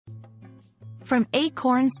From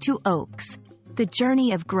Acorns to Oaks, the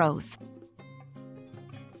journey of growth.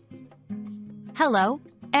 Hello,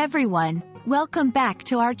 everyone. Welcome back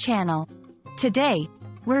to our channel. Today,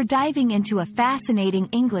 we're diving into a fascinating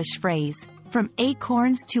English phrase, from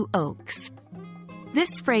acorns to oaks.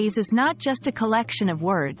 This phrase is not just a collection of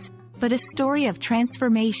words, but a story of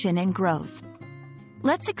transformation and growth.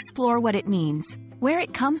 Let's explore what it means, where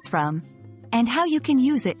it comes from, and how you can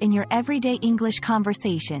use it in your everyday English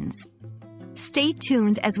conversations. Stay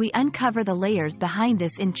tuned as we uncover the layers behind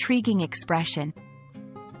this intriguing expression.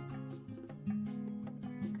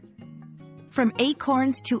 From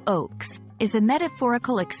acorns to oaks is a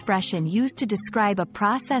metaphorical expression used to describe a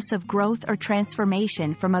process of growth or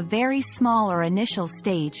transformation from a very small or initial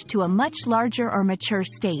stage to a much larger or mature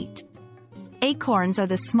state. Acorns are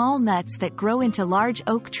the small nuts that grow into large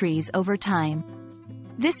oak trees over time.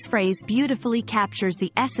 This phrase beautifully captures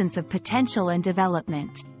the essence of potential and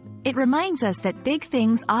development. It reminds us that big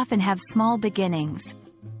things often have small beginnings.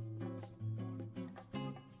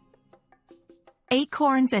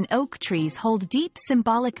 Acorns and oak trees hold deep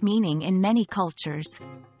symbolic meaning in many cultures.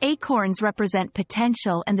 Acorns represent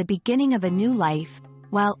potential and the beginning of a new life,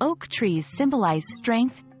 while oak trees symbolize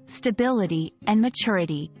strength, stability, and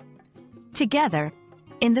maturity. Together,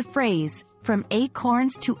 in the phrase, from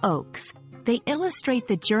acorns to oaks, they illustrate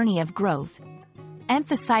the journey of growth,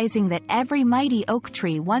 emphasizing that every mighty oak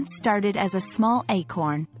tree once started as a small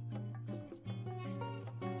acorn.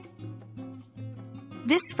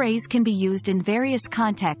 This phrase can be used in various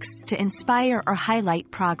contexts to inspire or highlight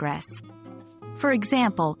progress. For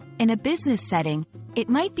example, in a business setting, it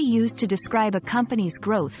might be used to describe a company's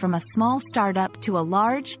growth from a small startup to a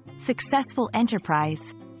large, successful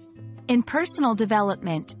enterprise. In personal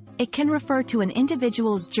development, it can refer to an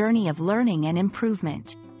individual's journey of learning and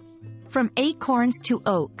improvement. From acorns to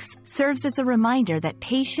oaks serves as a reminder that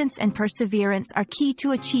patience and perseverance are key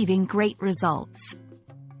to achieving great results.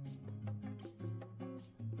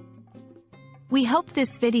 We hope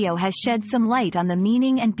this video has shed some light on the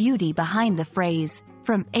meaning and beauty behind the phrase,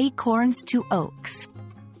 from acorns to oaks.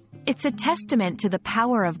 It's a testament to the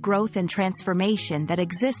power of growth and transformation that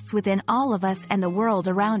exists within all of us and the world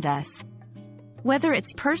around us. Whether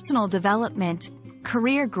it's personal development,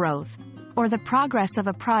 career growth, or the progress of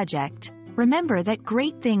a project, remember that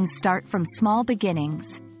great things start from small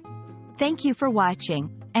beginnings. Thank you for watching,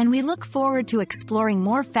 and we look forward to exploring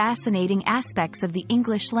more fascinating aspects of the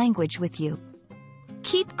English language with you.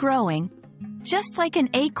 Keep growing, just like an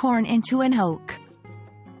acorn into an oak.